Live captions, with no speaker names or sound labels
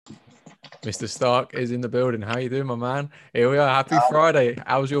Mr. Stark is in the building. How you doing, my man? Here we are. Happy Friday.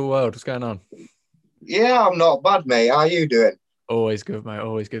 How's your world? What's going on? Yeah, I'm not bad, mate. How you doing? Always good, mate.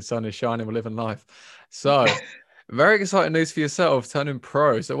 Always good. Sun is shining. We're living life. So, very exciting news for yourself, turning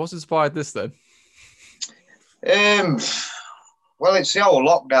pro. So, what's inspired this then? Um, well, it's the whole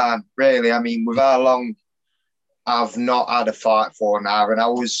lockdown, really. I mean, with how long I've not had a fight for now, and I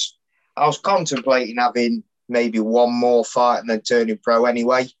was contemplating having maybe one more fight and then turning pro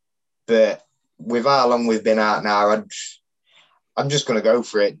anyway. But with how long we've been out now, I'm just going to go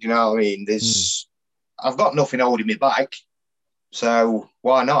for it. Do you know what I mean? Hmm. I've got nothing holding me back, so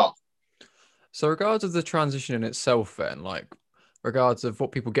why not? So, regards of the transition in itself, then, regards of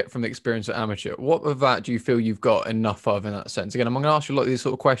what people get from the experience at amateur, what of that do you feel you've got enough of in that sense? Again, I'm going to ask you a lot of these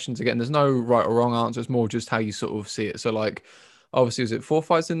sort of questions. Again, there's no right or wrong answer. It's more just how you sort of see it. So, obviously, is it four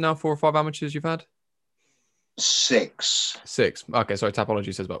fights in now, four or five amateurs you've had? Six. Six. Okay, sorry,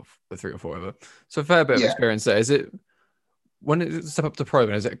 Tapology says about three or four of it. So, a fair bit of Yeah. experience there. Is it when it step up to pro,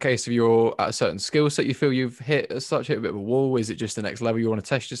 then is it a case of you're at a certain skill set you feel you've hit as such, hit a bit of a wall? Is it just the next level you want to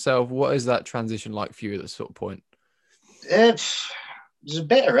test yourself? What is that transition like for you at this sort of point? There's a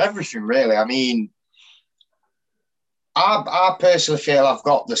bit of everything, really. I mean, I personally feel I've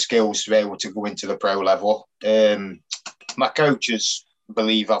got the skills to be able to go into the pro level. My coaches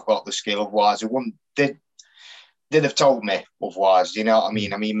believe I've got the skill. Otherwise, it wouldn't did have told me otherwise. Do you know what I Hmm.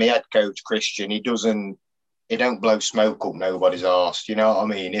 mean? I mean, my head coach Christian, he don't blow smoke up nobody's arse. Do you know what I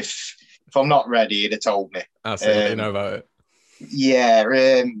mean? If I'm not ready, he'd have told me. That's it. Let you Um, know about it. yeah,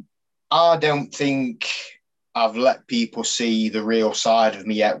 I don't think I've let people see the real side of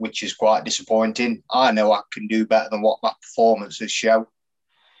me yet, which is quite disappointing. I know I can do better than what my performances show.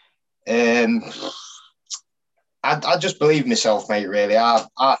 Um, I just believe myself, mate. Really,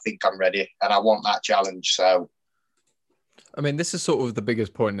 I think I'm ready, and I want that challenge. So I mean, this is sort of the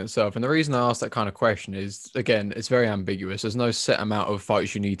biggest point in itself. And the reason I asked that kind of question is, again, it's very ambiguous. There's no set amount of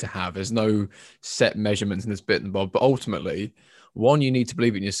fights you need to have. There's no set measurements in this bit and bob. But ultimately, one, you need to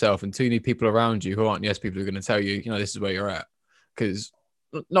believe in yourself, and two, you need people around you who aren't yes people who are going to tell you, this is where you're at. Because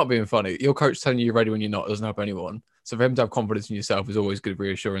not being funny, your coach telling you you're ready when you're not doesn't help anyone. So for him to have confidence in yourself is always good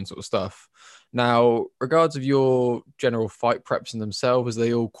reassurance sort of stuff. Now, regards of your general fight preps in themselves, are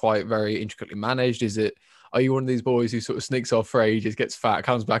they all quite very intricately managed? Are you one of these boys who sort of sneaks off for ages, gets fat,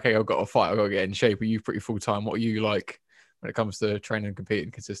 comes back, hey, I've got a fight, I've got to get in shape? Are you pretty full time? What are you like when it comes to training and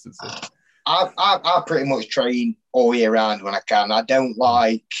competing consistency? I pretty much train all year round when I can. I don't Mm.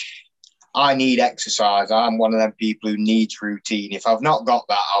 like. I need exercise. I'm one of them people who needs routine. If I've not got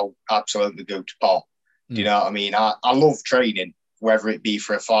that, I'll absolutely go to pot. Do you Mm. know what I mean? I love training, whether it be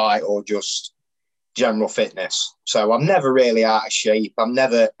for a fight or just general fitness. So I'm never really out of shape. I'm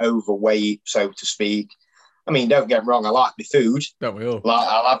never overweight, so to speak. I mean, don't get me wrong, I like my food. Don't we all? Like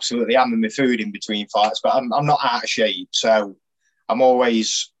I'll absolutely hammer my food in between fights, but I'm not out of shape. So I'm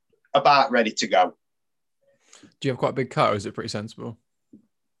always about ready to go. Do you have quite a big cut or is it pretty sensible?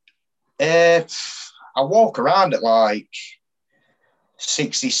 Uh, I walk around at like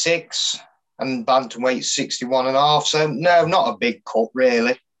 66 and bantamweight 61 and a half. So no, not a big cut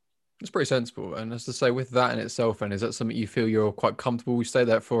really. It's pretty sensible. And as to say, with that in itself, and is that something you feel you're quite comfortable? We stay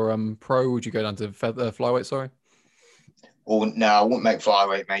there for pro. Would you go down to flyweight? Sorry. Oh no, I wouldn't make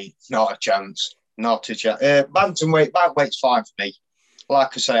flyweight, mate. Not a chance. Not a chance. Bantamweight's fine for me. Like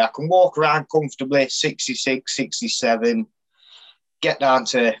I say, I can walk around comfortably, 66, 67, get down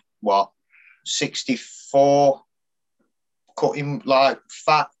to what, 64, cutting like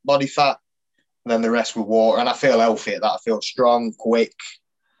fat, body fat, and then the rest with water. And I feel healthy at that. I feel strong, quick.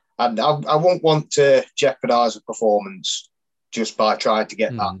 And I won't want to jeopardise a performance just by trying to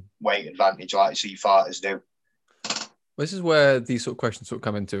get that Hmm. weight advantage like you see fighters do. This is where these sort of questions sort of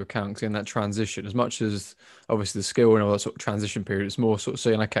come into account 'cause in that transition, as much as obviously the skill and all that sort of transition period, it's more sort of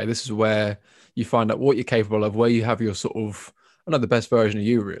saying, okay, this is where you find out what you're capable of, where you have your sort of, I don't know, the best version of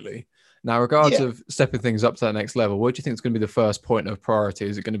you, really. Now, regards Yeah. of stepping things up to that next level, what do you think is going to be the first point of priority?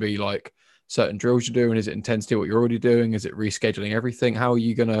 Is it going to be like certain drills you're doing? Is it intensity, what you're already doing? Is it rescheduling everything? How are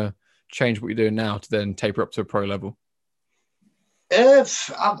you going to change what you're doing now to then taper up to a pro level?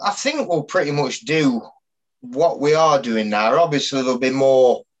 I think we'll pretty much do what we are doing now. Obviously, there'll be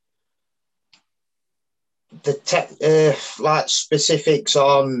more like specifics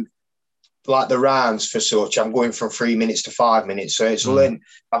on like the rounds for such. I'm going from 3 minutes to 5 minutes, so it's Mm. learn.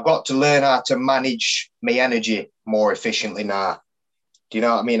 I've got to learn how to manage my energy more efficiently now. Do you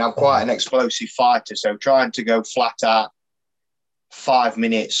know what I mean? I'm quite Mm. an explosive fighter, so trying to go flat out 5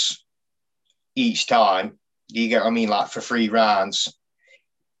 minutes each time. Do you get what I mean? Like for 3 rounds,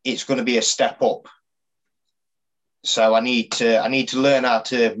 it's going to be a step up. So I need to learn how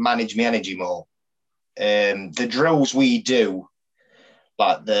to manage my energy more. The drills we do,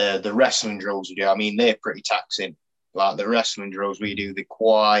 like the wrestling drills we do, I mean, they're pretty taxing. Like the wrestling drills we do, they're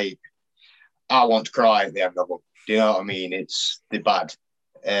quite. I want to cry at the end of them. Do you know what I mean? They're bad.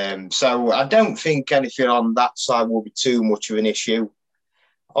 So I don't think anything on that side will be too much of an issue.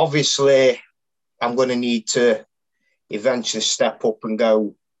 Obviously, I'm going to need to eventually step up and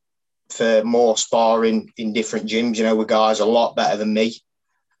go for more sparring in different gyms, you know, with guys a lot better than me.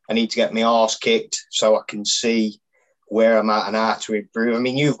 I need to get my arse kicked so I can see where I'm at and how to improve. I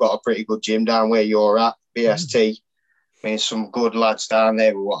mean, you've got a pretty good gym down where you're at, BST. I mean, some good lads down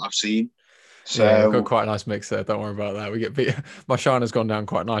there with what I've seen. So Yeah, we've got quite a nice mix there. Don't worry about that. We get beat. My shine has gone down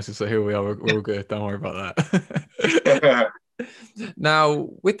quite nicely, so here we are. We're all good. Don't worry about that. Now,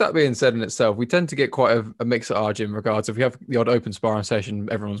 with that being said in itself, we tend to get quite a mix at our gym regards. If we have the odd open sparring session,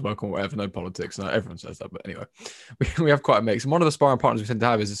 everyone's welcome, whatever, no politics. No, everyone says that. But anyway, we have quite a mix. And one of the sparring partners we tend to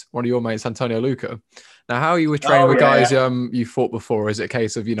have is one of your mates, Antonio Luca. Now, how are you with training with guys you fought before? Is it a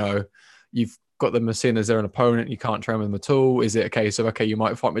case of, you've got them as seen as they're an opponent, you can't train with them at all? Is it a case of, okay, you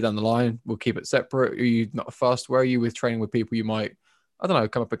might fight me down the line, we'll keep it separate? Are you not fussed? Where are you with training with people you might, I don't know,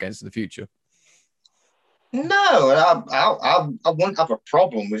 come up against in the future? No, I wouldn't have a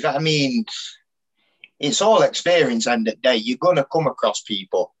problem with that. I mean, it's all experience end of the day. You're going to come across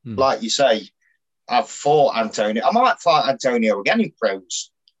people. Like you say, I've fought Antonio. I might fight Antonio again in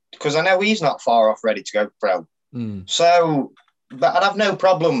pros because I know he's not far off ready to go pro. So, but I'd have no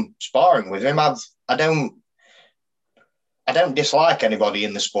problem sparring with him. I don't dislike anybody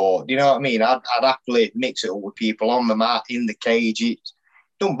in the sport. Do you know what I mean? I'd happily mix it up with people on the mat, in the cage. It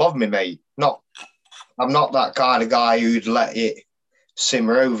don't bother me, mate. I'm not that kind of guy who'd let it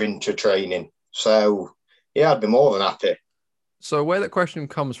simmer over into training. So, yeah, I'd be more than happy. So where that question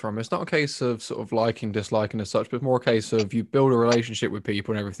comes from, it's not a case of sort of liking, disliking as such, but more a case of you build a relationship with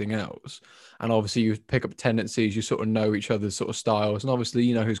people and everything else. And obviously you pick up tendencies, you sort of know each other's sort of styles. And obviously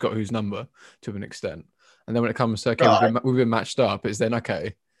you know who's got whose number to an extent. And then when it comes to, okay, we've been matched up, it's then,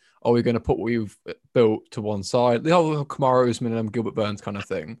 okay, are we going to put what you've built to one side? The whole Kamaru Usman and Gilbert Burns kind of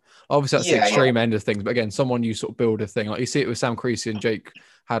thing. Obviously that's the extreme end of things. But again, someone you sort of build a thing. Like you see it with Sam Creasy and Jake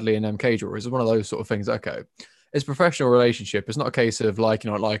Hadley and MK Draw. It's one of those sort of things, okay. It's a professional relationship. It's not a case of liking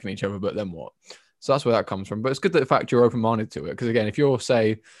or not liking each other, but then what? So that's where that comes from. But it's good that the fact you're open-minded to it. Because again, if you're,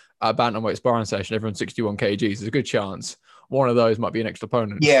 say, at a bantamweight sparring session, everyone's 61 kgs, there's a good chance one of those might be an next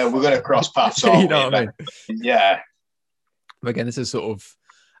opponent. Yeah, we're going to cross paths. You know what I mean? Yeah. But again, this is sort of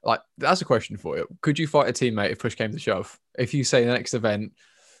like, that's a question for you. Could you fight a teammate if push came to shove? If you say the next event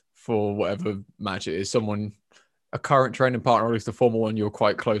for whatever match it is, someone, a current training partner, or at least a former one you're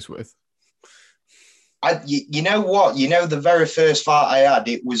quite close with? You know what? You know, the very first fight I had,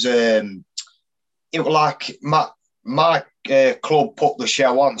 it was like my club put the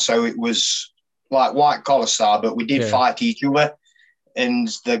show on, so it was like white collar style, but we did fight each other. And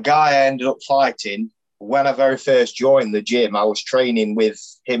the guy I ended up fighting, when I very first joined the gym, I was training with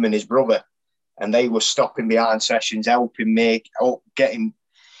him and his brother, and they were stopping behind sessions, helping me, getting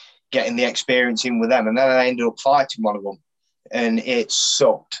the experience in with them. And then I ended up fighting one of them, and it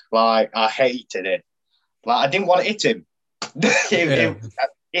sucked. Like, I hated it. Like, I didn't want to hit him.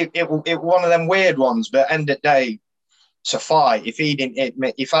 It one of them weird ones, but end of the day, it's a fight. If I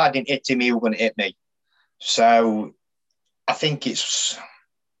didn't hit him, he was going to hit me. So I think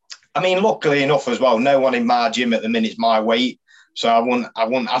luckily enough as well, no one in my gym at the minute is my weight. So I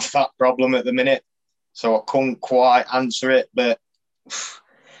wouldn't have that problem at the minute. So I couldn't quite answer it, but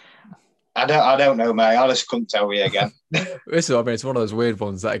I don't know, mate. I just couldn't tell you again. It's one of those weird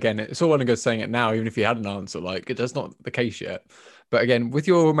ones that, again, it's all well and good saying it now, even if you had an answer. Like, that's not the case yet. But again, with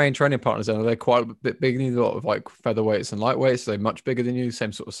your main training partners, are they quite a bit bigger than you? A lot of like featherweights and lightweights? Are they much bigger than you?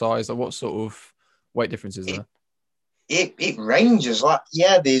 Same sort of size? Like, what sort of weight difference is there? It ranges. Like,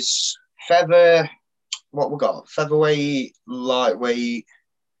 there's what we got? Featherweight, lightweight.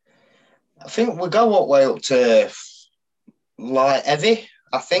 I think we go all the way up to light heavy,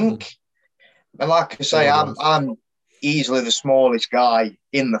 I think. And like I say, I'm easily the smallest guy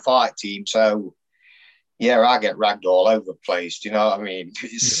in the fight team. So, I get ragged all over the place. Do you know what I mean?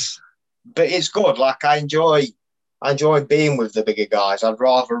 But it's good. Like, I enjoy being with the bigger guys. I'd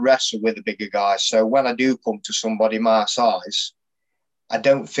rather wrestle with the bigger guys. So when I do come to somebody my size, I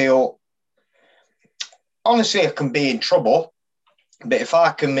don't feel... Honestly, I can be in trouble. But if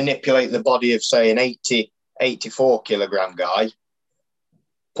I can manipulate the body of, say, an 84 kilogram guy,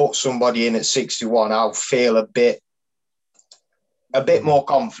 put somebody in at 61, I'll feel a bit more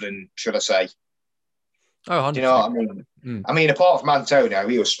confident, should I say. Oh, 100%. Do you know what I mean? I mean, apart from Antonio,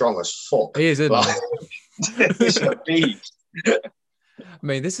 he was strong as fuck. He is, isn't he? He's a beast. I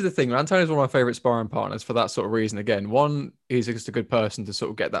mean, this is the thing. Antonio's one of my favorite sparring partners for that sort of reason. Again, one, he's just a good person to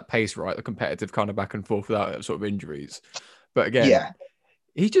sort of get that pace right, the competitive kind of back and forth without sort of injuries. But again, Yeah.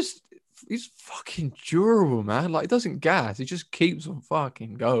 he's fucking durable, man. Like, he doesn't gas. He just keeps on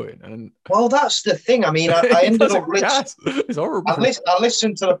fucking going. And Well, that's the thing. I mean, I he ended up doesn't gas. It's horrible. I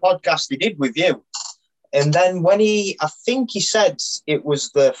listened to the podcast he did with you. And then when I think he said it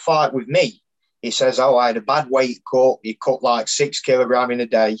was the fight with me, he says, "Oh, I had a bad weight cut. He cut like 6 kilogram in a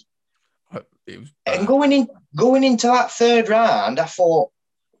day." It was And bad. going into that third round, I thought,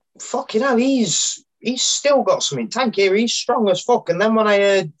 "Fucking hell, he's still got something tank here. He's strong as fuck." And then when I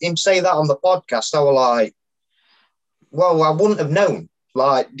heard him say that on the podcast, I was like, "Well, I wouldn't have known."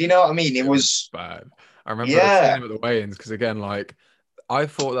 Like, do you know what I mean? It was, bad. I remember seeing yeah, him at the weigh-ins because, again, like, I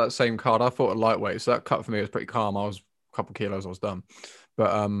fought that same card. I fought a lightweight, so that cut for me was pretty calm. I was a couple of kilos, I was done.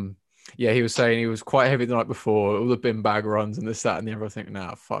 But yeah, he was saying he was quite heavy the night before, all the bin bag runs and this, that, and the other. I think,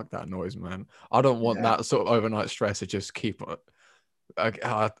 nah, fuck that noise, man. I don't want yeah. that sort of overnight stress to just keep.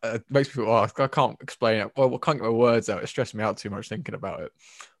 It makes me feel, oh, I can't explain it. Well, I can't get my words out. It stressed me out too much thinking about it.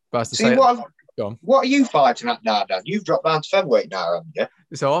 But as to See, say it, go on. what are you fighting at now, Dan? You've dropped down to featherweight now, haven't you?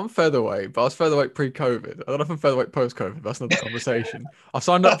 So I'm featherweight, but I was featherweight pre-COVID. I don't know if I'm featherweight post-COVID. That's another conversation. I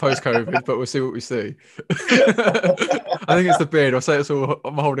signed up post-COVID, but we'll see what we see. I think it's the beard. I'll say it's all.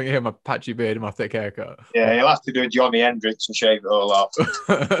 I'm holding it here, my patchy beard and my thick haircut. Yeah, he'll have to do a Johnny Hendricks and shave it all off.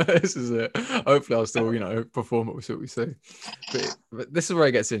 This is it. Hopefully, I'll still, perform it. We'll see what we see. But this is where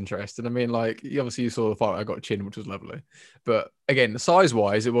it gets interesting. I mean, like, obviously, you saw the fight. I got a chin, which was lovely. But again,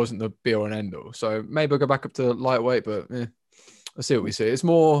 size-wise, it wasn't the be-all and end-all. So maybe I'll go back up to lightweight, but let's see what we see. It's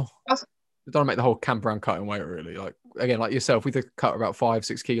more, I don't make the whole camp around cutting weight, really. Like, again, like yourself, we could cut about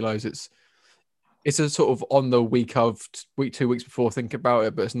 5-6 kilos. It's a sort of on the week 2 weeks before think about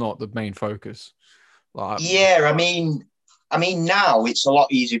it, but it's not the main focus. Like, Yeah, I mean now it's a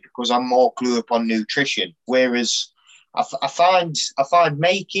lot easier because I'm more clued up on nutrition. Whereas I find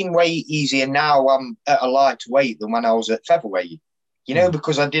making weight easier now. I'm at a lighter weight than when I was at featherweight.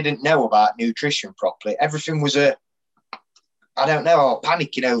 Because I didn't know about nutrition properly. Everything was I don't know, I was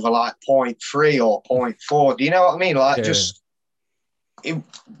panicking over like 0.3 or 0.4. Do you know what I mean? Like,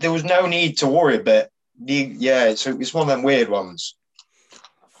 there was no need to worry, but it's one of them weird ones.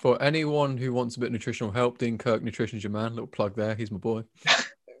 For anyone who wants a bit of nutritional help, Dean Kirk, Nutrition's your man. Little plug there. He's my boy.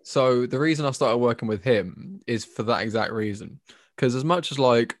 So the reason I started working with him is for that exact reason. Because as much as,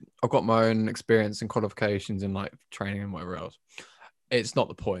 like, I've got my own experience and qualifications in, like, training and whatever else, it's not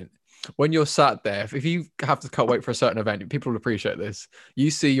the point. When you're sat there, if you have to cut weight for a certain event, people will appreciate this.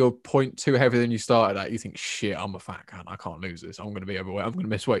 You see you're 0.2 heavier than you started at, you think, shit, I'm a fat cunt. I can't lose this. I'm going to be overweight. I'm going to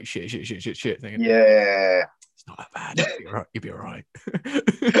miss weight. Shit. Thinking, yeah. It's not that bad. You'll be all right.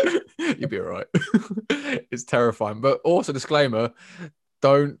 You'll be all right. It's terrifying. But also, disclaimer,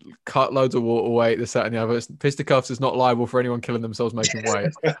 don't cut loads of water weight, this, that, and the other. Fisticuffs is not liable for anyone killing themselves making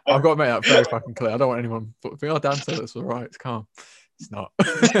weight. I've got to make that very fucking clear. I don't want anyone think, oh, Dan said it's all right. It's calm. It's not.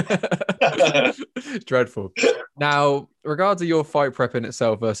 It's dreadful. Now, regards to your fight prep in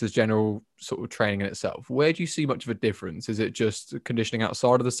itself versus general sort of training in itself, where do you see much of a difference? Is it just conditioning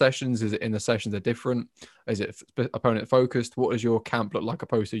outside of the sessions? Is it in the sessions are different? Is it opponent focused? What does your camp look like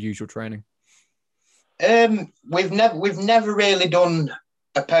opposed to usual training? We've never really done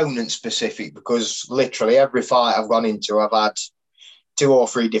opponent specific because literally every fight I've gone into, I've had 2 or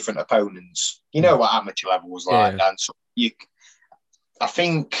 3 different opponents. You know what amateur level was like, Dan. So I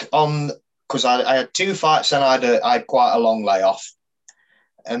think because I had 2 fights and I had quite a long layoff.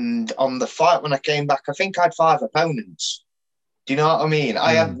 And on the fight when I came back, I think I had 5 opponents. Do you know what I mean?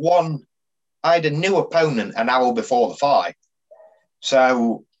 I had a new opponent an hour before the fight.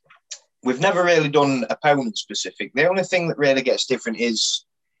 So we've never really done opponent specific. The only thing that really gets different is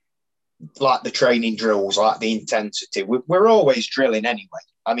like the training drills, like the intensity. We're always drilling anyway.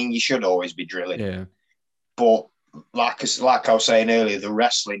 I mean, you should always be drilling. Yeah. But like I was saying earlier, the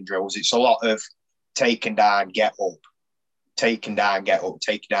wrestling drills, it's a lot of taking down, get up, taking down, get up,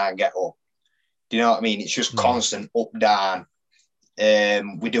 taking down, get up. Do you know what I mean? It's just constant up, down.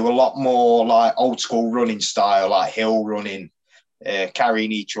 We do a lot more like old school running style, like hill running,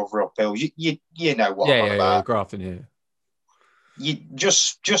 carrying each other up hills. You know what I'm on about. Yeah, grafting, yeah. You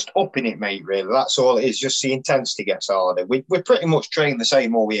just upping it, mate, really. That's all it is. Just the intensity gets harder. We're pretty much trained the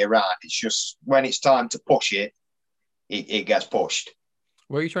same all year round. It's just when it's time to push it, it gets pushed.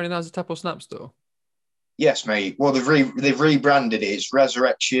 Where are you training as a Tap or Snap still? Yes, mate. Well, they've rebranded it. It's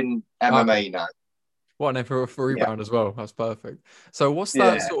Resurrection MMA now. What an effort for Yeah, rebound as well. That's perfect. So what's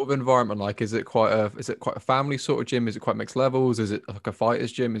that yeah. sort of environment like? Is it quite a family sort of gym? Is it quite mixed levels? Is it like a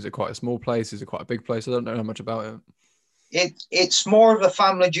fighter's gym? Is it quite a small place? Is it quite a big place? I don't know much about it. It's more of a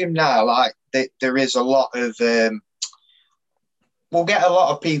family gym now. Like there is a lot of we'll get a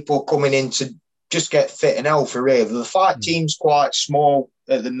lot of people coming in to just get fit and healthy. Really, the fight Mm. team's quite small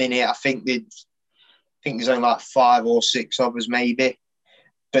at the minute. I think there's only like 5 or 6 of us maybe,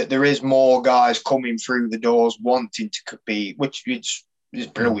 but there is more guys coming through the doors wanting to compete, which is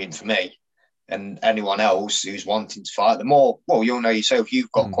Mm. brilliant for me and anyone else who's wanting to fight. The more, well, you'll know yourself,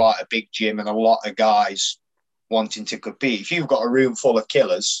 you've got Mm. quite a big gym and a lot of guys wanting to compete. If you've got a room full of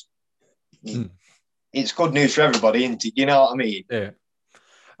killers, Mm. it's good news for everybody, isn't it? You know what I mean? Yeah.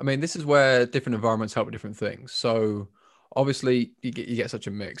 I mean, this is where different environments help with different things. So obviously you get such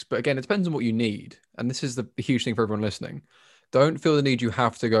a mix, but again, it depends on what you need. And this is the huge thing for everyone listening. Don't feel the need you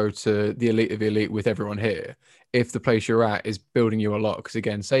have to go to the elite of the elite with everyone here if the place you're at is building you a lot. Because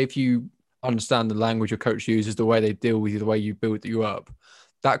again, say if you understand the language your coach uses, the way they deal with you, the way you build you up,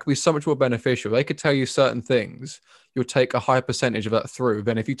 that could be so much more beneficial. They could tell you certain things, you'll take a high percentage of that through.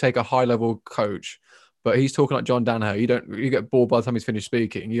 Then if you take a high level coach, but he's talking like John Danaher, you get bored by the time he's finished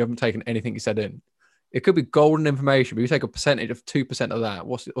speaking. You haven't taken anything he said in. It could be golden information, but you take a percentage of 2% of that.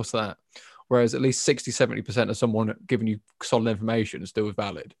 What's that? Whereas at least 60, 70% of someone giving you solid information is still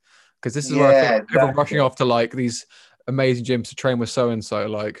valid. Because this is where I feel Yeah, like everyone rushing exactly. off to like these amazing gyms to train with so and so.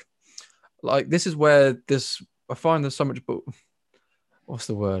 Like this is where this I find there's so much. What's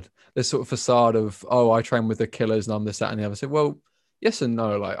the word? This sort of facade of, oh, I train with the killers and I'm this, that, and the other. So, well, yes and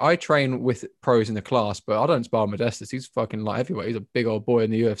no. Like, I train with pros in the class, but I don't spar with Modestus. He's fucking like heavyweight. He's a big old boy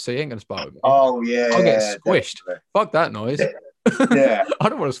in the UFC. He ain't gonna spar with me. Oh I'll get yeah, squished. Fuck that noise. yeah, I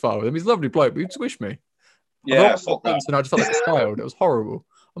don't want to spar with him. He's a lovely bloke, but he'd squish me. I've yeah. rolled with him Fuck that. once and I just felt like a child. It was horrible.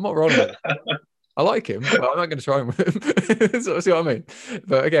 I'm not rolling with him. I like him, but I'm not going to try him with him. See what I mean?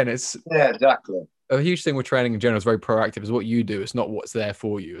 But again, it's Yeah, exactly. a huge thing with training in general is very proactive. Is what you do. It's not what's there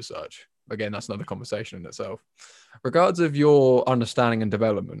for you as such. Again, that's another conversation in itself. Regards of your understanding and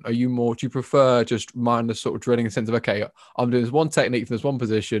development, are you more? Do you prefer just mindless sort of drilling in the sense of okay, I'm doing this one technique from this one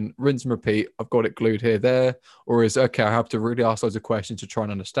position, rinse and repeat. I've got it glued here, there, or is okay? I have to really ask loads of questions to try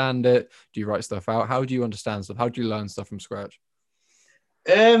and understand it. Do you write stuff out? How do you understand stuff? How do you learn stuff from scratch?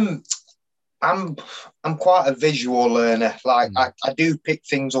 Um, I'm I'm quite a visual learner. Like Mm. I do pick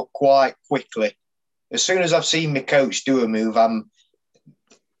things up quite quickly. As soon as I've seen my coach do a move,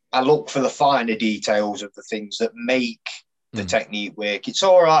 I look for the finer details of the things that make the Mm. technique work. It's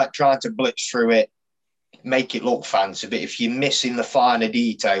all right trying to blitz through it, make it look fancy, but if you're missing the finer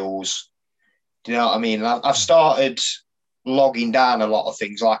details, do you know what I mean? I've started logging down a lot of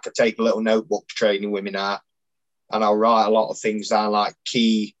things. Like I take a little notebook to training with me now, and I'll write a lot of things down, like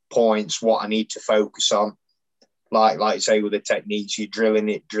key points, what I need to focus on. Like say with the techniques, you're drilling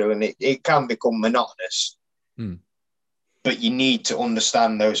it. It can become monotonous, Mm. but you need to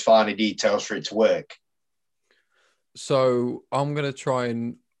understand those finer details for it to work. So I'm gonna try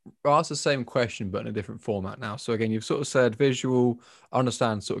and ask the same question, but in a different format now. So again, you've sort of said visual,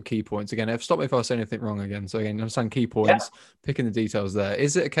 understand sort of key points. Again, stop me if I say anything wrong again. So again, understand key Yeah. points, picking the details there.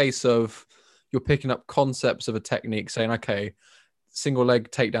 Is it a case of you're picking up concepts of a technique, saying, okay, single leg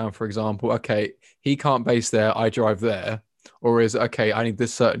takedown, for example, okay, he can't base there, I drive there. Or is okay, I need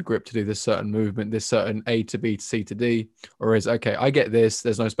this certain grip to do this certain movement, this certain A to B to C to D, or is okay, I get this,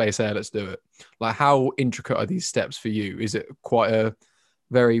 there's no space there, let's do it. Like, how intricate are these steps for you? Is it quite a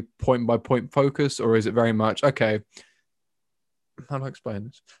very point by point focus, or is it very much okay? How do I explain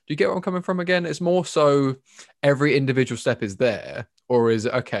this? Do you get where I'm coming from again? It's more so every individual step is there, or is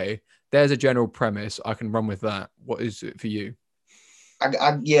it okay? There's a general premise, I can run with that. What is it for you?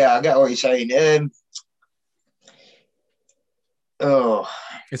 Yeah, I get what you're saying. Oh,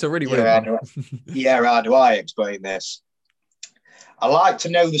 It's a really weird yeah, one. yeah. How do I explain this? I like to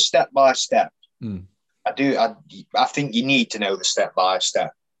know the step by step. Mm. I do. I think you need to know the step by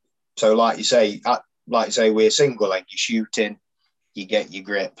step. So, like you say, we're single leg. You're shooting. You get your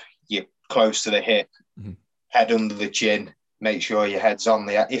grip. You're close to the hip. Mhm. Head under the chin. Make sure your head's on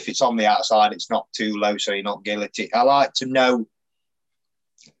the. If it's on the outside, it's not too low, so you're not guillotine. I like to know,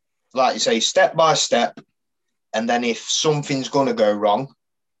 like you say, step by step, and then if something's going to go wrong,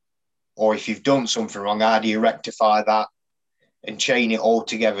 or if you've done something wrong, how do you rectify that and chain it all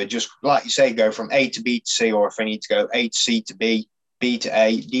together? Just like you say, go from A to B to C, or if I need to go A to C to B, B to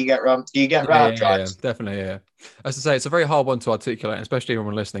A. Do you get round? Do you get Yeah, round yeah, yeah, tracks? definitely, yeah. As I say, it's a very hard one to articulate, especially when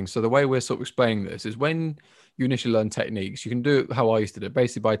we're listening. So the way we're sort of explaining this is when you initially learn techniques. You can do it how I used to do it,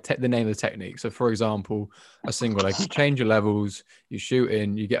 basically by the name of the technique. So, for example, a single leg, you change your levels, you shoot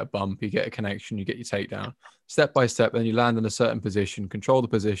in, you get a bump, you get a connection, you get your takedown. Step by step, then you land in a certain position, control the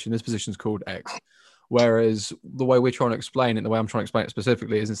position. This position is called X. Whereas the way we're trying to explain it, the way I'm trying to explain it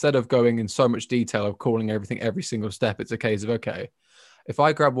specifically, is instead of going in so much detail of calling everything every single step, it's a case of, okay, if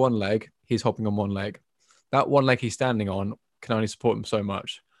I grab one leg, he's hopping on one leg. That one leg he's standing on can only support him so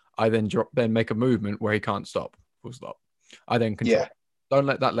much. I then make a movement where he can't stop. Full stop. I then control. Yeah. Don't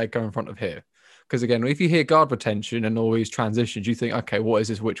let that leg go in front of here. Because again, if you hear guard retention and all these transitions, you think, okay, what is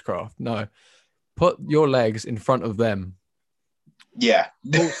this witchcraft? No. Put your legs in front of them. Yeah.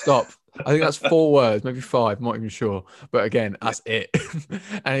 Full stop. I think that's 4 words, maybe 5, I'm not even sure. But again, that's it.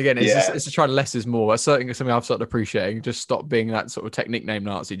 And again, it's just trying less is more. That's certainly something I've started appreciating. Just stop being that sort of technique name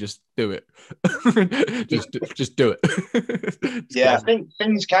Nazi. Just do it. just do it. I think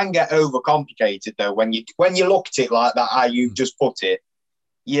things can get overcomplicated though when you look at it like that, how you just put it.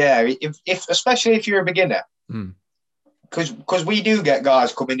 Yeah, if especially if you're a beginner, because we do get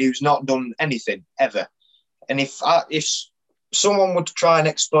guys coming who's not done anything ever, and if someone would try and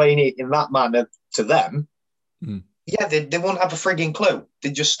explain it in that manner to them, they wouldn't have a frigging clue.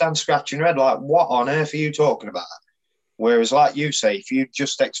 They'd just stand scratching their head like, what on earth are you talking about? Whereas, like you say, if you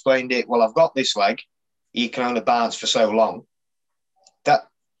just explained it, well, I've got this leg, you can only bounce for so long.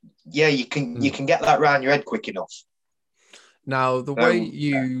 You can get that round your head quick enough. Now, the way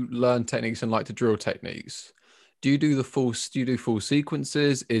you learn techniques and like to drill techniques, do you do full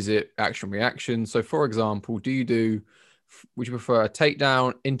sequences? Is it action reaction? So, for example, would you prefer a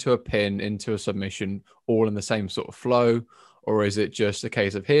takedown into a pin, into a submission, all in the same sort of flow? Or is it just a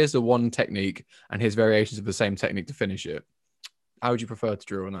case of here's the one technique and here's variations of the same technique to finish it? How would you prefer to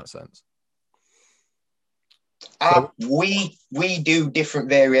drill in that sense? We do different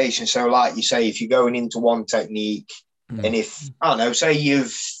variations. So like you say, if you're going into one technique and if, I don't know, say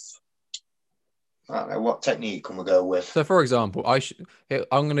I don't know, what technique can we go with? So, for example, I'm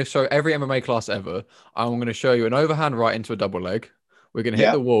going to show every MMA class ever. I'm going to show you an overhand right into a double leg. We're going to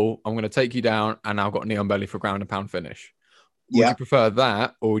hit the wall. I'm going to take you down, and I've got knee on belly for ground and pound finish. Would you prefer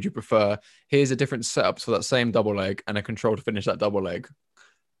that, or would you prefer here's a different setup for that same double leg and a control to finish that double leg?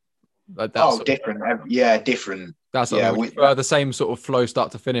 Different. Different. Would you prefer the same sort of flow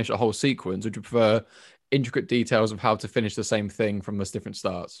start to finish a whole sequence? Would you prefer intricate details of how to finish the same thing from those different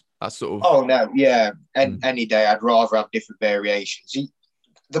starts? That's sort of... Oh, no, yeah. And any day I'd rather have different variations.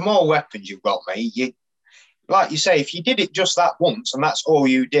 The more weapons you've got, mate, like you say, if you did it just that once and that's all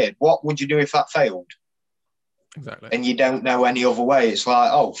you did, what would you do if that failed? Exactly. And you don't know any other way. It's like,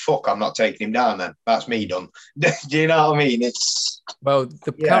 oh, fuck, I'm not taking him down then. That's me done. Do you know what I mean? Well,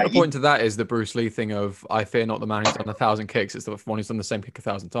 the counterpoint to that is the Bruce Lee thing of I fear not the man who's done 1,000 kicks. It's the one who's done the same kick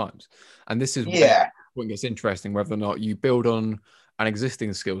 1,000 times. And this is when it gets interesting, whether or not you build on an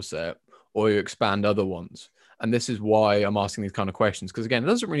existing skill set or you expand other ones. And this is why I'm asking these kind of questions. Because again, it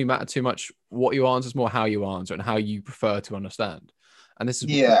doesn't really matter too much what you answer, it's more how you answer and how you prefer to understand. And this is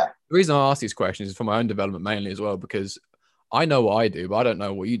the reason I ask these questions is for my own development mainly as well, because I know what I do, but I don't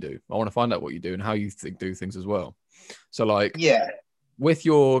know what you do. I want to find out what you do and how you do things as well. So like, with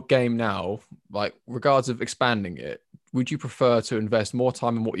your game now, like regards of expanding it, would you prefer to invest more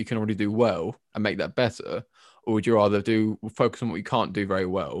time in what you can already do well and make that better? Or would you rather focus on what you can't do very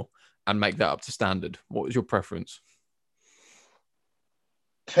well and make that up to standard? What is your preference?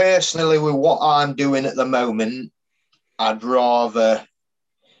 Personally, with what I'm doing at the moment, I'd rather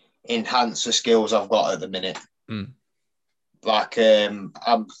enhance the skills I've got at the minute. Like, I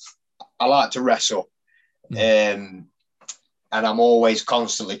like to wrestle. And I'm always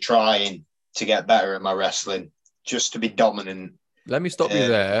constantly trying to get better at my wrestling, just to be dominant. Let me stop you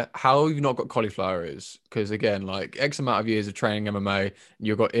there. How have you not got cauliflower ears? Because again, like X amount of years of training MMA, and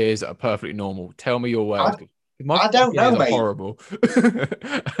you've got ears that are perfectly normal. Tell me your way. I don't know, mate. Horrible.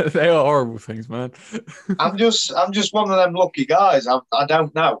 They are horrible things, man. I'm just one of them lucky guys. I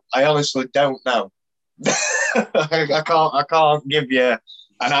don't know. I honestly don't know. I can't give you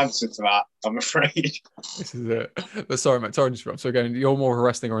an answer to that, I'm afraid. This is it. But sorry, Matt, sorry to interrupt. So again, you're more of a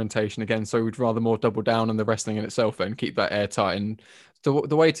wrestling orientation again, so we'd rather more double down on the wrestling in itself and keep that airtight. And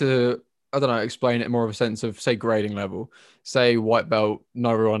the way to, I don't know, explain it in more of a sense of, say, grading level. Say white belt,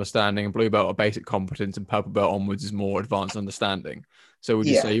 no real understanding, and blue belt are basic competence, and purple belt onwards is more advanced understanding. So would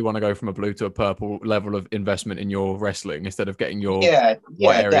you say you want to go from a blue to a purple level of investment in your wrestling instead of getting your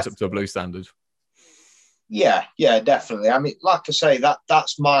white areas up to a blue standard? Yeah, definitely. I mean, like I say,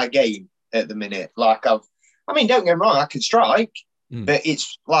 that's my game at the minute. Like don't get me wrong, I can strike, but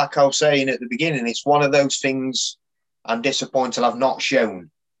it's like I was saying at the beginning, it's one of those things I'm disappointed I've not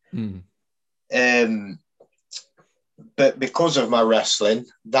shown. but because of my wrestling,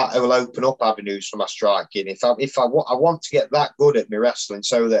 that will open up avenues for my striking. I want to get that good at my wrestling,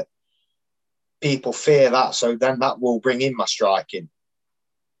 so that people fear that, so then that will bring in my striking.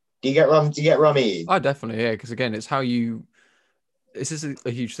 Do you get what I mean? Oh, definitely, yeah. Because again, it's how you. This is a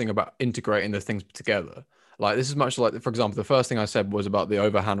huge thing about integrating the things together. Like this is much like, for example, the first thing I said was about the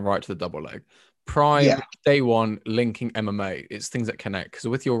overhand right to the double leg. Prime Yeah, day one linking MMA. It's things that connect. Because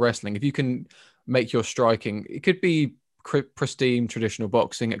with your wrestling, if you can make your striking, it could be pristine traditional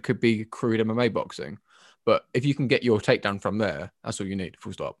boxing. It could be crude MMA boxing. But if you can get your takedown from there, that's all you need.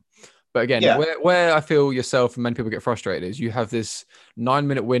 Full stop. But again, yeah, where I feel yourself and many people get frustrated is you have this 9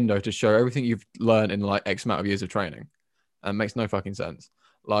 minute window to show everything you've learned in like X amount of years of training, and it makes no fucking sense.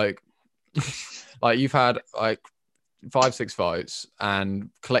 Like, like you've had like 5, 6 fights, and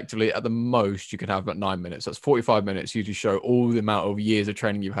collectively at the most you can have about 9 minutes. That's 45 minutes. You to show all the amount of years of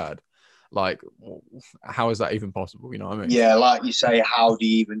training you've had. Like, how is that even possible? You know what I mean? yeah. Like you say, how do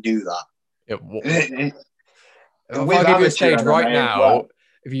you even do If that? I With give you a amateur stage right MMA as now, well.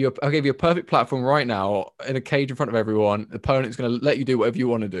 I gave you a perfect platform right now in a cage in front of everyone, the opponent's going to let you do whatever you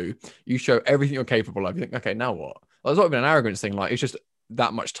want to do. You show everything you're capable of. You think, okay, now what? Well, it's not even an arrogance thing. Like, it's just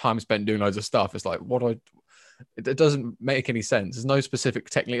that much time spent doing loads of stuff. It's like, it doesn't make any sense. There's no specific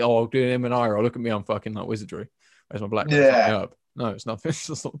technique. Oh, I'll do an M&I, or look at me, I'm fucking like wizardry. Where's my black belt? Fuck me Yeah. up. No, it's not. That's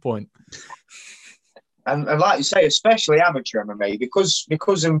not the point. And like you say, especially amateur MMA, because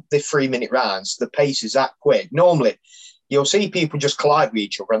of the 3 minute rounds, the pace is that quick. Normally, you'll see people just collide with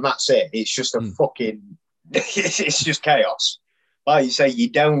each other, and that's it. It's just a fucking, it's just chaos. Like you say, you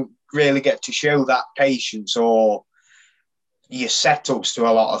don't really get to show that patience or your setups to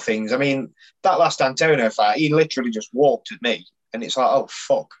a lot of things. I mean, that last Antonio fight, he literally just walked at me, and it's like, oh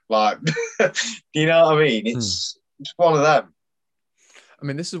fuck, like, do you know what I mean? It's one of them. I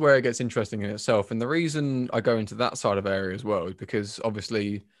mean, this is where it gets interesting in itself. And the reason I go into that side of area as well is because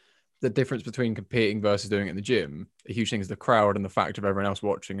obviously the difference between competing versus doing it in the gym, a huge thing is the crowd and the fact of everyone else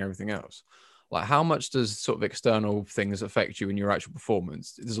watching everything else. Like, how much does sort of external things affect you in your actual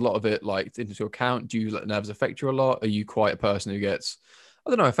performance? There's a lot of it like into account. Do you let nerves affect you a lot? Are you quite a person who gets, I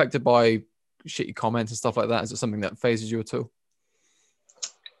don't know, affected by shitty comments and stuff like that? Is it something that phases you at all?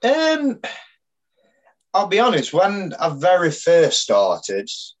 Um, I'll be honest, when I very first started,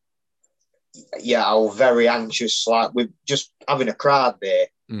 yeah, I was very anxious, like with just having a crowd there,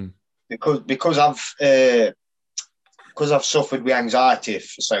 Mm. because I've suffered with anxiety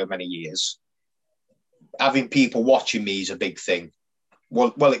for so many years. Having people watching me is a big thing.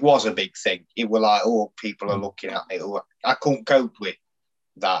 Well, it was a big thing. It was like, oh, people are Mm. looking at me. I couldn't cope with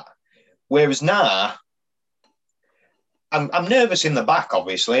that. Whereas now, I'm nervous in the back.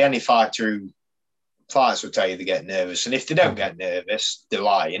 Obviously, any fighter who fights will tell you they get nervous, and if they don't get nervous, they're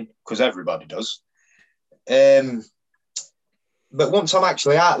lying, because everybody does. But once I'm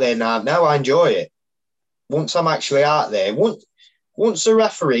actually out there now I enjoy it. Once I'm actually out there, once the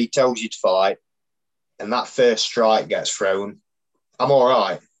referee tells you to fight, and that first strike gets thrown, I'm all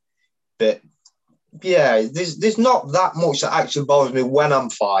right. But yeah, there's not that much that actually bothers me when I'm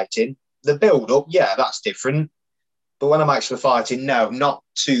fighting. The build up, yeah, that's different. But when I'm actually fighting, no, not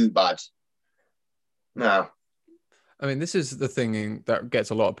too bad. No. I mean, this is the thing that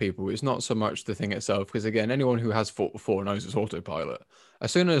gets a lot of people. It's not so much the thing itself, because again, anyone who has fought before knows it's autopilot.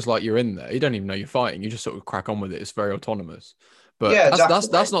 As soon as like you're in there, you don't even know you're fighting. You just sort of crack on with it. It's very autonomous. But Yeah, that's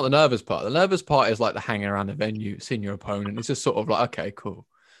exactly. not the nervous part. The nervous part is like the hanging around the venue, seeing your opponent. It's just sort of like, okay, cool.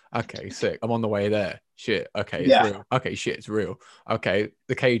 Okay, sick. I'm on the way there. Shit. Okay, it's Yeah. real. Okay, shit, it's real. Okay,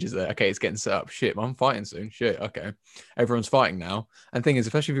 the cage is there. Okay, it's getting set up. Shit, I'm fighting soon. Shit. Okay, everyone's fighting now. And the thing is,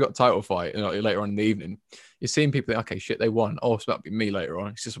 especially if you've got a title fight, you know, later on in the evening, you're seeing people think, okay, shit, they won. Oh, it's about to be me later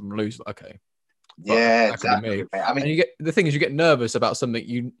on. It's just I'm lose. Okay, fuck, Yeah, that could be exactly, me. mate. I And mean, you get the thing is, you get nervous about something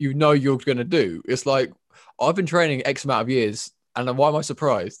you know you're gonna do. It's like I've been training X amount of years, and then why am I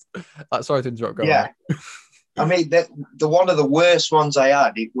surprised? Sorry to interrupt. Go on, yeah. mate. I mean, the one of the worst ones I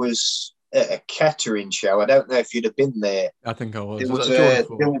had, it was at a Kettering show. I don't know if you'd have been there. I think I was. There Was was that Jordan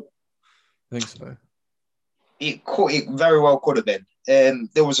a Ford? I think so. it very well could have been.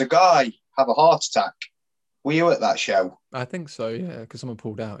 There was a guy have a heart attack. Were you at that show? I think so. Yeah, because someone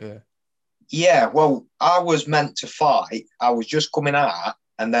pulled out. Yeah. Yeah. Well, I was meant to fight. I was just coming out,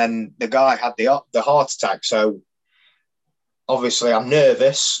 and then the guy had the heart attack. So obviously, I'm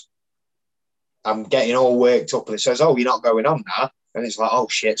nervous. I'm getting all worked up, and it says, "Oh, you're not going on now." And it's like, "Oh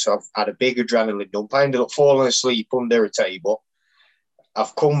shit!" So I've had a big adrenaline dump. I ended up falling asleep under a table.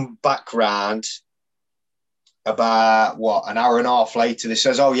 I've come back round about an hour and a half later. They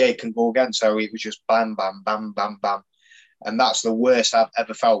says, "Oh yeah, you can go again." So it was just bam, bam, bam, bam, bam, and that's the worst I've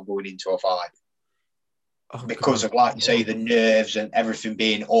ever felt going into a fight. Oh because God. of, like you say, the nerves and everything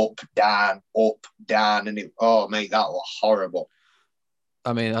being up, down, and oh mate, that was horrible.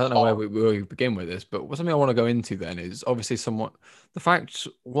 I mean, I don't know where we begin with this, but something I want to go into then is obviously somewhat the fact,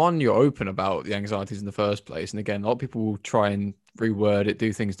 one, you're open about the anxieties in the first place. And again, a lot of people will try and reword it,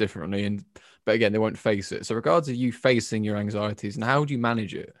 do things differently. But again, they won't face it. So, regards to you facing your anxieties and how do you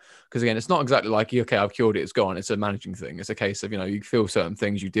manage it? Because again, it's not exactly like, okay, I've cured it, it's gone. It's a managing thing. It's a case of, you feel certain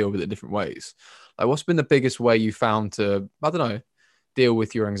things, you deal with it different ways. Like, what's been the biggest way you found to, I don't know, deal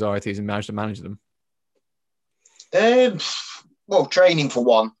with your anxieties and manage them? Um, well, training for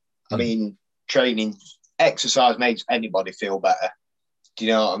one. I Mm. mean, training, exercise makes anybody feel better. Do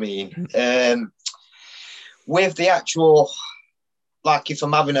you know what I mean? With the actual, like if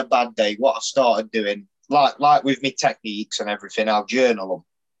I'm having a bad day, what I started doing, like with me techniques and everything, I'll journal them.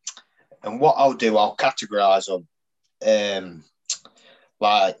 And what I'll do, I'll categorize them.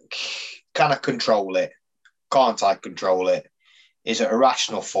 Like, can I control it? Can't I control it? Is it a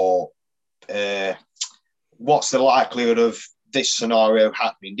rational thought? What's the likelihood of this scenario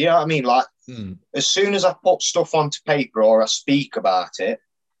happening? Do you know what I mean? Like, as soon as I put stuff onto paper or I speak about it,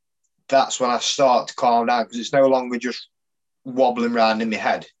 that's when I start to calm down because it's no longer just wobbling around in my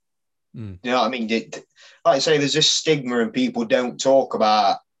head. You know what I mean? Like I say, there's this stigma and people don't talk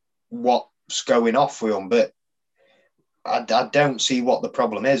about what's going off with them, but I don't see what the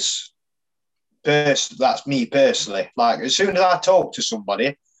problem is. That's me personally. Like, as soon as I talk to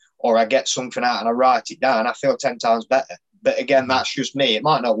somebody or I get something out and I write it down, I feel 10 times better. But again, that's just me. It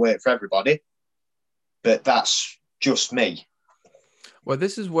might not work for everybody, but that's just me. Well,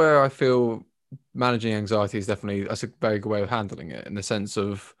 this is where I feel managing anxiety is definitely, that's a very good way of handling it, in the sense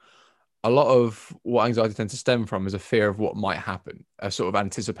of a lot of what anxiety tends to stem from is a fear of what might happen, a sort of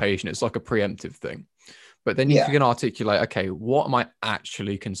anticipation. It's like a preemptive thing. But then if you Yeah. can articulate, okay, what am I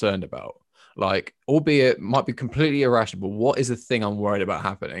actually concerned about? Like, albeit it might be completely irrational, but what is the thing I'm worried about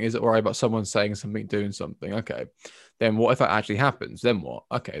happening? Is it worried about someone saying something, doing something? Okay. Then what if that actually happens? Then what?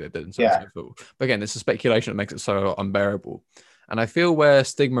 Okay, that didn't sound Yeah. so cool. But again, it's a speculation that makes it so unbearable. And I feel where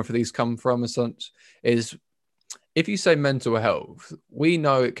stigma for these come from as such is, if you say mental health, we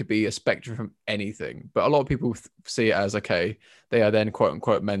know it could be a spectrum from anything, but a lot of people see it as, okay, they are then quote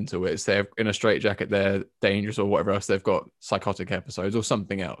unquote mental. It's they're in a straitjacket, they're dangerous or whatever else. They've got psychotic episodes or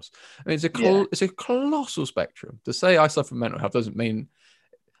something else. And it's a colossal spectrum. To say I suffer from mental health doesn't mean,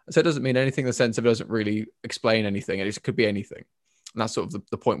 so it doesn't mean anything in the sense of it doesn't really explain anything. It could be anything. And that's sort of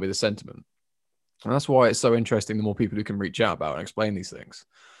the point with the sentiment. And that's why it's so interesting, the more people who can reach out about and explain these things.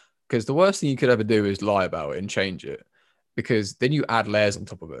 Because the worst thing you could ever do is lie about it and change it, because then you add layers on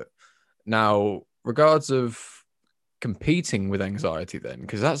top of it. Now, regards of competing with anxiety, then,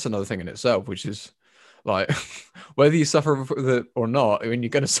 because that's another thing in itself, which is like whether you suffer with it or not. I mean, you're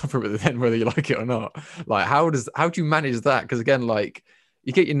going to suffer with it then, whether you like it or not. Like, how do you manage that? Because again, like,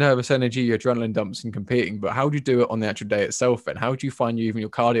 you get your nervous energy, your adrenaline dumps in competing, but how do you do it on the actual day itself? Then, how do you find even your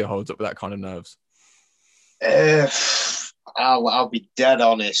cardio holds up with that kind of nerves? I'll be dead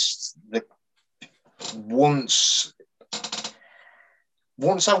honest. Once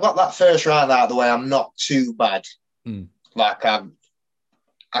I've got that first round out of the way, I'm not too bad. Like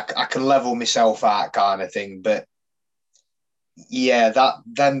I can level myself out, kind of thing. But yeah, that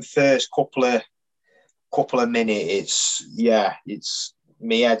them first couple of minutes, it's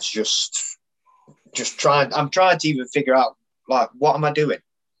my head's just trying. I'm trying to even figure out, like, what am I doing?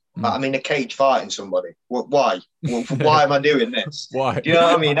 I'm in a cage fighting somebody. Why? Why am I doing this? Why? Do you know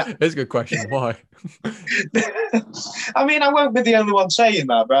what I mean? It's a good question. Why? I mean, I won't be the only one saying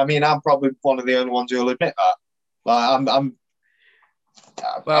that, but I mean, I'm probably one of the only ones who'll admit that. Like,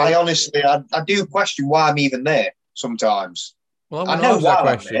 I honestly, I do question why I'm even there sometimes. Well, I know why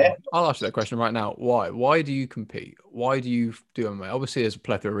I'm there. I'll ask you that question right now. Why? Why do you compete? Why do you do MMA? Obviously, there's a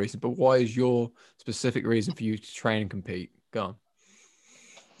plethora of reasons, but why is your specific reason for you to train and compete? Go on.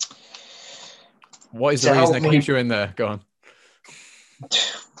 What is the reason that keeps you in there? Go on.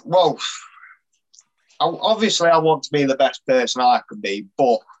 Well, obviously, I want to be the best person I can be,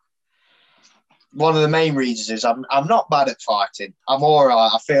 but one of the main reasons is I'm not bad at fighting. I'm all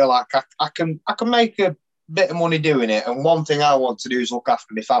right. I feel like I can make a bit of money doing it. And one thing I want to do is look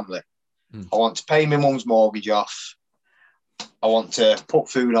after my family. I want to pay my mum's mortgage off. I want to put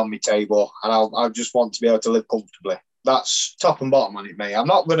food on my table, and I just want to be able to live comfortably. That's top and bottom on it, mate. I'm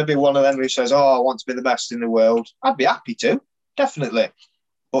not going to be one of them who says, "Oh, I want to be the best in the world." I'd be happy to, definitely,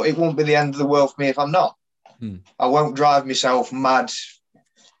 but it won't be the end of the world for me if I'm not. I won't drive myself mad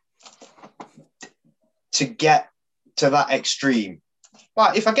to get to that extreme.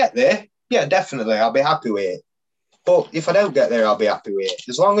 Like, if I get there, yeah, definitely, I'll be happy with it. But if I don't get there, I'll be happy with it.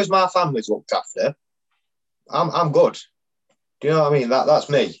 As long as my family's looked after, I'm good. Do you know what I mean? That's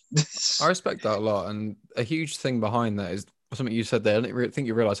me. I respect that a lot. And a huge thing behind that is something you said there. I didn't think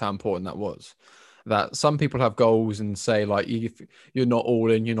you realize how important that was. That some people have goals and say, like, if you're not all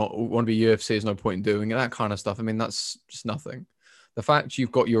in, you're not want to be UFC, there's no point in doing it, that kind of stuff. I mean, that's just nothing. The fact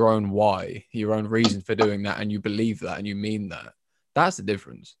you've got your own why, your own reason for doing that, and you believe that and you mean that, that's the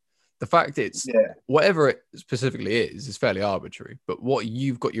difference. The fact it's Yeah, whatever it specifically is fairly arbitrary. But what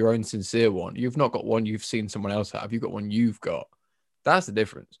you've got your own sincere one, you've not got one you've seen someone else have, you've got one you've got. That's the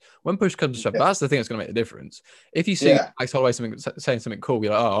difference. When push comes to shove, yeah, that's the thing that's going to make the difference. If you see yeah, Max Holloway saying something cool,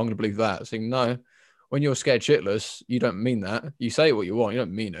 you're like, oh, I'm going to believe that. Saying no, when you're scared shitless, you don't mean that. You say what you want, you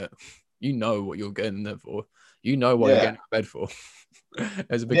don't mean it. You know what you're getting there for. You know what you're yeah. getting out of bed for.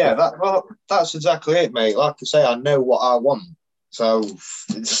 There's a big Yeah, difference. that's exactly it, mate. Like I say, I know what I want. So,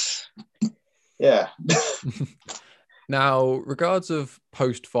 yeah. Now, regards of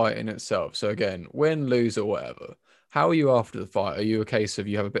post fight in itself. So again, win, lose, or whatever. How are you after the fight? Are you a case of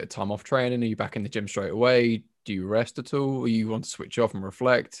you have a bit of time off training? Are you back in the gym straight away? Do you rest at all? Or you want to switch off and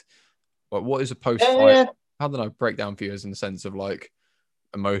reflect? Like, what is a post fight? Uh, How do I break down for you as in the sense of like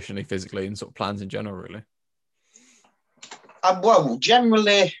emotionally, physically, and sort of plans in general, really? well,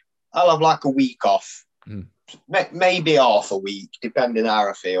 generally, I'll have like a week off, Mm. maybe half a week, depending how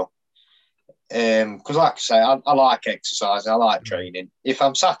I feel. Because, like I say, I like exercise, I like Mm. training. If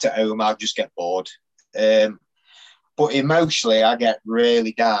I'm sat at home, I'll just get bored. Um, but emotionally, I get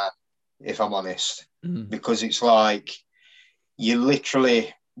really down, if I'm honest, Mm. because it's like you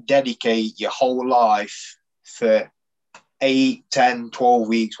literally dedicate your whole life for 8, 10, 12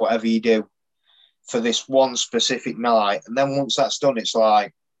 weeks, whatever you do, for this one specific night. And then once that's done, it's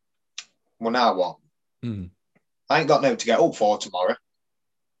like, well, now what? Mm. I ain't got no to get up for tomorrow.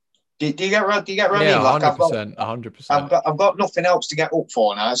 Do you get what I Yeah, mean? Like 100%, 100%. I've got nothing else to get up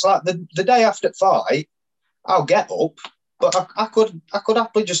for now. It's like the day after the fight, I'll get up, but I could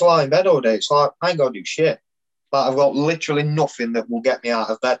happily just lie in bed all day. It's like I ain't got to do shit. Like I've got literally nothing that will get me out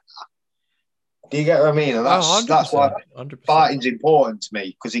of bed. Do you get what I mean? And Oh, that's why 100%, 100%. fighting's important to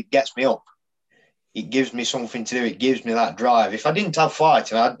me because it gets me up. It gives me something to do. It gives me that drive. If I didn't have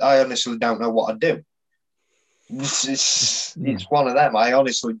fighting, I honestly don't know what I'd do. It's Mm. one of them. I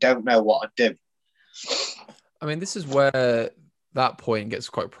honestly don't know what I'd do. I mean, this is where that point gets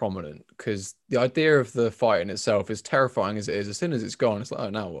quite prominent because the idea of the fight in itself, is terrifying as it is, as soon as it's gone, it's like, oh,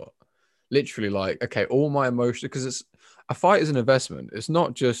 now what? Literally, like, okay, all my emotion, because it's a fight is an investment. It's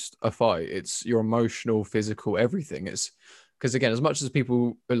not just a fight, it's your emotional, physical, everything. It's because, again, as much as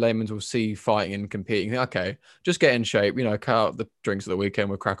people, laymen will see fighting and competing, think, okay, just get in shape, cut out the drinks of the weekend,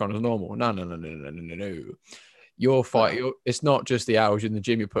 we'll crack on as normal. No, no, no, no, no, no, no, no. Your fight, it's not just the hours in the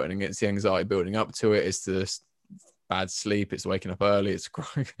gym you're putting in, it's the anxiety building up to it, it's the bad sleep, it's waking up early, it's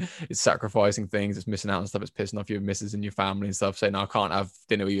it's sacrificing things, it's missing out on stuff, it's pissing off your missus and your family and stuff, saying, no, I can't have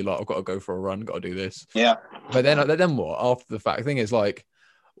dinner with you lot, I've got to go for a run, got to do this. Yeah, But then what? After the fact, thing is, like,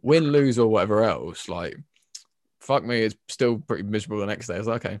 win, lose, or whatever else, like, fuck me, it's still pretty miserable the next day. I was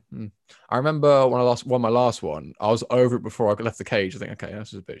like, okay. I remember when I won my last one, I was over it before I left the cage. I think, okay,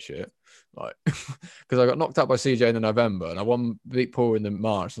 this is a bit shit. Like, because I got knocked out by CJ in the November and I won beat Paul in the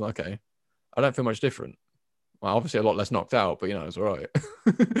March. I was like, okay, I don't feel much different. Well, obviously a lot less knocked out, but it's all right.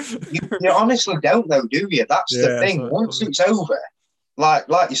 you honestly don't know, do you? That's the Yeah, thing. so Once it's over, like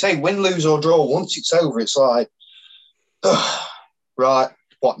you say, win, lose or draw. Once it's over, it's like, right,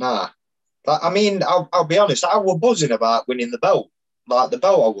 what now? Like, I mean, I'll be honest. I was buzzing about winning the belt, like the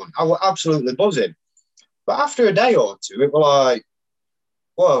belt I won. I was absolutely buzzing. But after a day or two, it was like,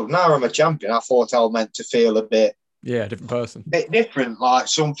 well, now I'm a champion. I thought I was meant to feel a yeah, different person. bit different. Like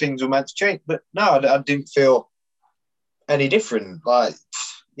some things were meant to change, but no, I didn't feel any different. Like,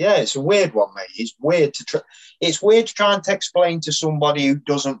 yeah, it's a weird one, mate. It's weird to try. It's weird to try and explain to somebody who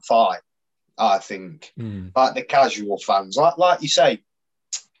doesn't fight. I think, like the casual fans, like you say,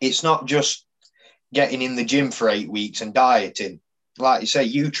 it's not just getting in the gym for 8 weeks and dieting. Like you say,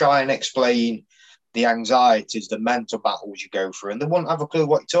 you try and explain the anxieties, the mental battles you go through, and they won't have a clue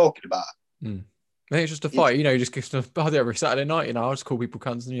what you're talking about. I think it's just a fight, you just get to party every Saturday night, I'll just call people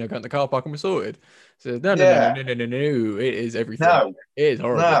cunts and, go in the car park and we're sorted. So, no, no, no, no, Yeah, no, no, no, no. It is everything. no, It is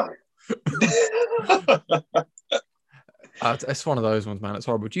horrible. no. It's one of those ones, man. It's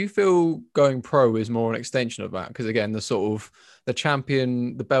horrible. Do you feel going pro is more an extension of that? Because again, the sort of the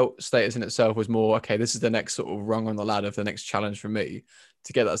champion, the belt status in itself was more, okay, this is the next sort of rung on the ladder for the next challenge for me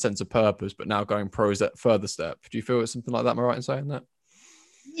to get that sense of purpose. But now going pro is that further step. Do you feel it's something like that? Am I right in saying that?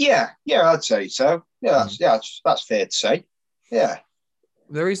 Yeah, I'd say so. Yeah, that's fair to say. Yeah,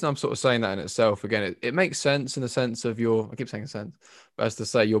 the reason I'm sort of saying that in itself, again, it makes sense in the sense of I keep saying sense, but as to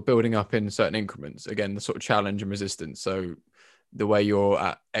say, you're building up in certain increments. Again, the sort of challenge and resistance. So the way you're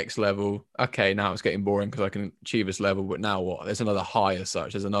at X level, okay, now it's getting boring because I can achieve this level, but now what? There's another high as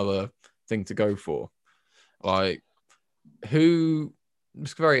such. There's another thing to go for. Like, who,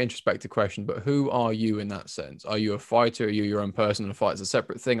 it's a very introspective question, but who are you in that sense? Are you a fighter? Are you your own person and a fight is a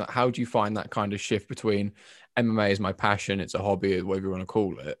separate thing? Like, how do you find that kind of shift between MMA is my passion, it's a hobby, whatever you want to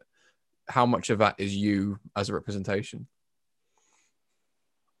call it? How much of that is you as a representation?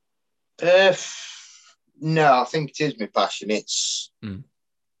 Uh, no, I think it is my passion. It's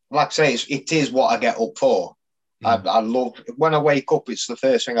like I say, it is what I get up for. I love when I wake up. It's the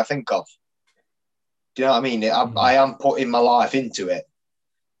first thing I think of. Do you know what I mean? I am putting my life into it.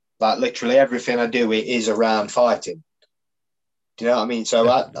 Like literally everything I do, it is around fighting. Do you know what I mean? So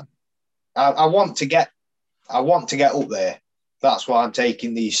I want to get up there. That's why I'm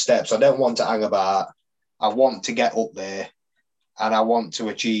taking these steps. I don't want to hang about. I want to get up there, and I want to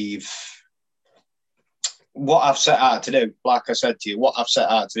achieve what I've set out to do. Like I said to you, what I've set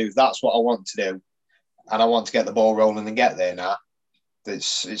out to do, that's what I want to do. And I want to get the ball rolling and get there now.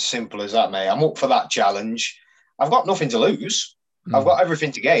 It's as simple as that, mate. I'm up for that challenge. I've got nothing to lose. I've got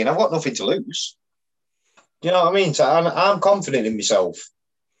everything to gain. I've got nothing to lose. Do you know what I mean? So I'm confident in myself.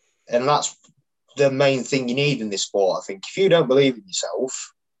 And that's the main thing you need in this sport, I think. If you don't believe in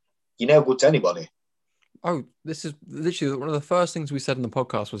yourself, you're no good to anybody. Oh, this is literally one of the first things we said in the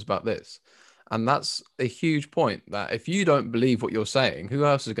podcast was about this. And that's a huge point, that if you don't believe what you're saying, who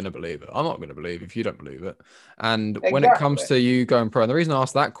else is going to believe it? I'm not going to believe if you don't believe it. And when it comes to you going pro, and the reason I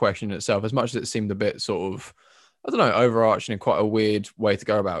asked that question itself, as much as it seemed a bit sort of, I don't know, overarching in quite a weird way to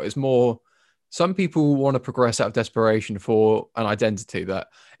go about, is more some people want to progress out of desperation for an identity that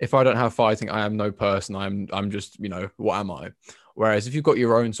if I don't have fighting, I am no person. I'm just, what am I? Whereas if you've got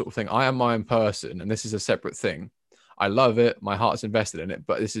your own sort of thing, I am my own person and this is a separate thing. I love it. My heart's invested in it,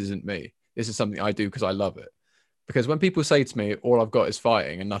 but this isn't me. This is something I do because I love it. Because when people say to me, all I've got is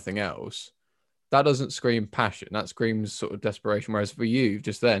fighting and nothing else, that doesn't scream passion. That screams sort of desperation. Whereas for you,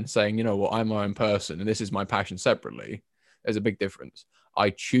 just then saying, you know what, I'm my own person and this is my passion separately, there's a big difference. I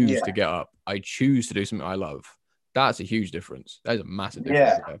choose to get up. I choose to do something I love. That's a huge difference. That is a massive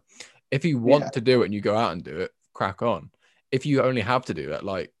difference. Yeah. If you want to do it and you go out and do it, crack on. If you only have to do it,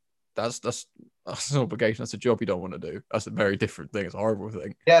 like that's an obligation. That's a job you don't want to do. That's a very different thing. It's a horrible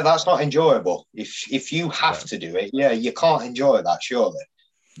thing. Yeah, that's not enjoyable. If you have to do it, you can't enjoy that, surely.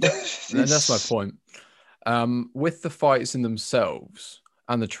 And that's my point. With the fights in themselves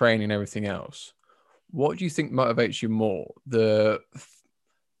and the training and everything else, what do you think motivates you more? The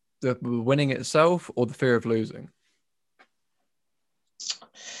winning itself or the fear of losing?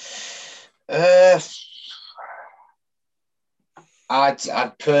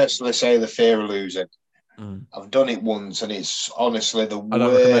 I'd personally say the fear of losing. I've done it once, and it's honestly the worst. I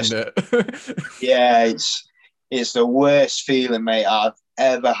don't recommend it. Yeah, it's the worst feeling, mate, I've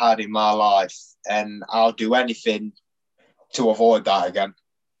ever had in my life, and I'll do anything to avoid that again.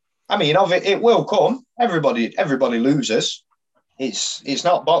 I mean, it will come. Everybody loses. It's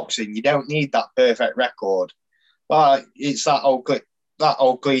not boxing. You don't need that perfect record. Like it's that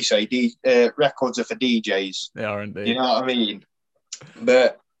old cliche. Records are for DJs. They are indeed. You know what I mean?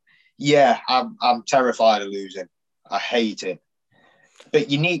 But yeah, I'm terrified of losing. I hate it. But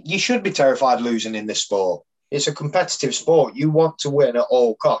you should be terrified of losing in this sport. It's a competitive sport. You want to win at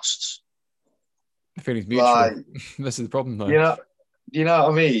all costs. The feeling's mutual. Like, this is the problem, though. You know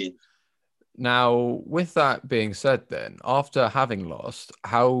what I mean? Now, with that being said, then, after having lost,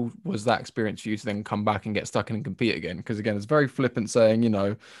 how was that experience for you to then come back and get stuck in and compete again? Because, again, it's very flippant saying,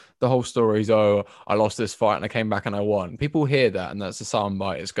 the whole story is, oh, I lost this fight and I came back and I won. People hear that, and that's a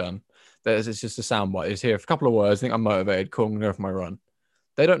soundbite. It's gone. It's just a soundbite. It's here for a couple of words. I think I'm motivated. Cool, I'm going to go for my run.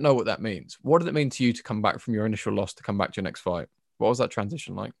 They don't know what that means. What did it mean to you to come back from your initial loss to come back to your next fight? What was that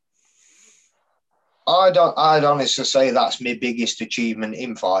transition like? I'd honestly say that's my biggest achievement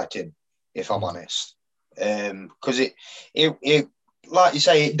in fighting, if I'm honest. Because it like you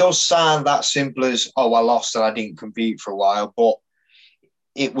say, it does sound that simple as, oh, I lost and I didn't compete for a while. But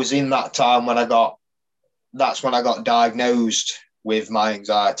it was in that time that's when I got diagnosed with my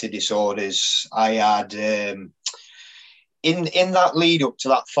anxiety disorders. I had, in that lead up to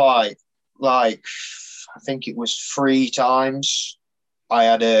that fight, like, I think it was 3 times, I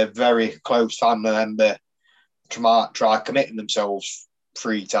had a very close family member try committing themselves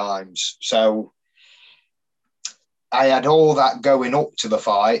 3 times. So I had all that going up to the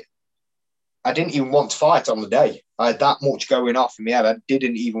fight. I didn't even want to fight on the day. I had that much going off in my head. I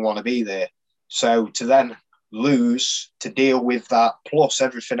didn't even want to be there. So to then lose to deal with that, plus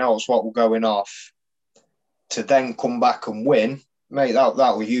everything else what were going off, to then come back and win, mate, that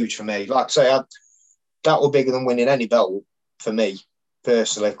was huge for me. Like I say, that was bigger than winning any belt for me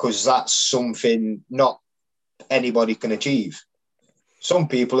personally, because that's something not anybody can achieve. Some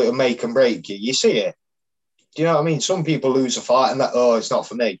people, it'll make and break you. You see it. Do you know what I mean? Some people lose a fight and that, oh, it's not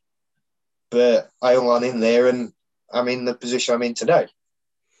for me. But I hung on in there and I'm in the position I'm in today.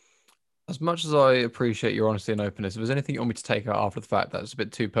 As much as I appreciate your honesty and openness, if there's anything you want me to take out after the fact that's a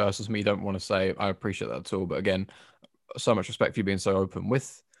bit too personal to me, you don't want to say, I appreciate that at all. But again, so much respect for you being so open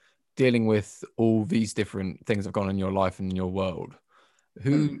with dealing with all these different things that have gone on in your life and in your world.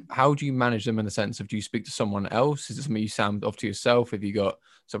 How do you manage them in the sense of, do you speak to someone else? Is it something you sound off to yourself? Have you got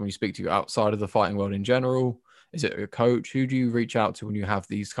someone you speak to outside of the fighting world in general? Is it a coach? Who do you reach out to when you have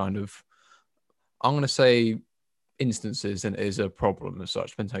these kind of, I'm going to say, instances, and it is a problem as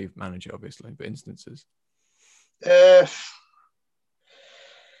such? Depends how you manage it, obviously, but instances.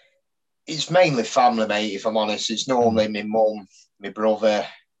 It's mainly family, mate, if I'm honest. It's normally my mum, my brother,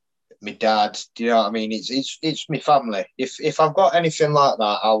 my dad. Do you know what I mean? It's my family. If I've got anything like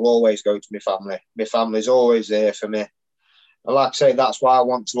that, I'll always go to my family. My family's always there for me. And like I say, that's why I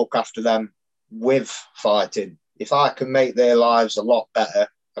want to look after them with fighting. If I can make their lives a lot better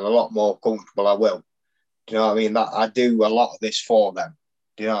and a lot more comfortable, I will. Do you know what I mean? That I do a lot of this for them.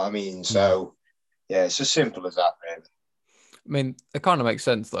 Do you know what I mean? So, yeah, it's as simple as that, really. I mean, it kind of makes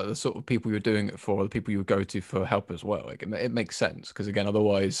sense, though. The sort of people you're doing it for, the people you would go to for help as well. Like, it makes sense because, again,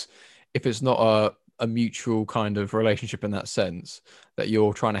 otherwise, if it's not a mutual kind of relationship in that sense, that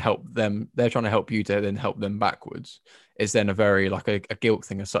you're trying to help them, they're trying to help you to then help them backwards, is then a very like a guilt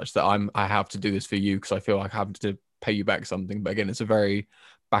thing as such, that I have to do this for you because I feel like I have to pay you back something. But again, it's a very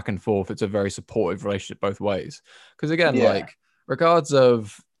back and forth. It's a very supportive relationship both ways. Because again, like regards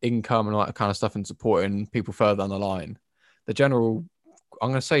of income and all that kind of stuff and supporting people further down the line, the general, I'm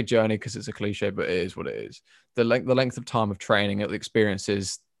going to say journey because it's a cliche, but it is what it is. The length of time of training, the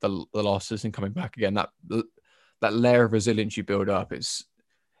experiences, the losses and coming back again, that layer of resilience you build up,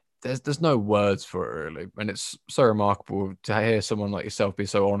 there's no words for it really. And it's so remarkable to hear someone like yourself be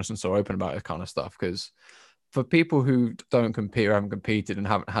so honest and so open about this kind of stuff. Because for people who don't compete or haven't competed and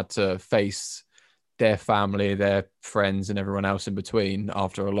haven't had to face their family, their friends and everyone else in between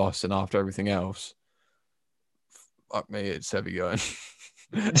after a loss and after everything else, fuck me, it's heavy going.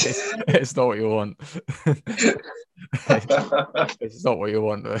 it's not what you want. It's not what you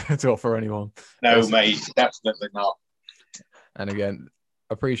want to offer anyone. No, mate, definitely not. And again,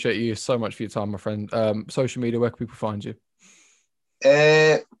 appreciate you so much for your time, my friend. Social media, where can people find you?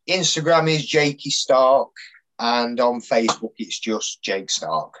 Instagram is Jakey Stark, and on Facebook it's just Jake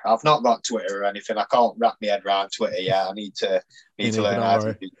Stark. I've not got Twitter or anything. I can't wrap my head around Twitter yet. I need to learn how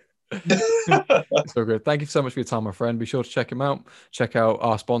to do. So good. Thank you so much for your time, my friend. Be sure to check him out. Check out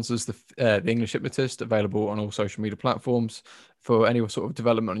our sponsors, the English Hypnotist, available on all social media platforms for any sort of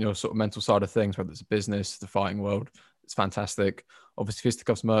development on your sort of mental side of things, whether it's a business, the fighting world. It's fantastic. Obviously,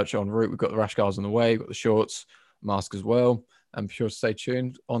 Fisticuffs merch en route. We've got the rash guards on the way. We've got the shorts, mask as well. And be sure to stay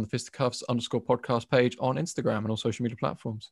tuned on the Fisticuffs _podcast page on Instagram and all social media platforms.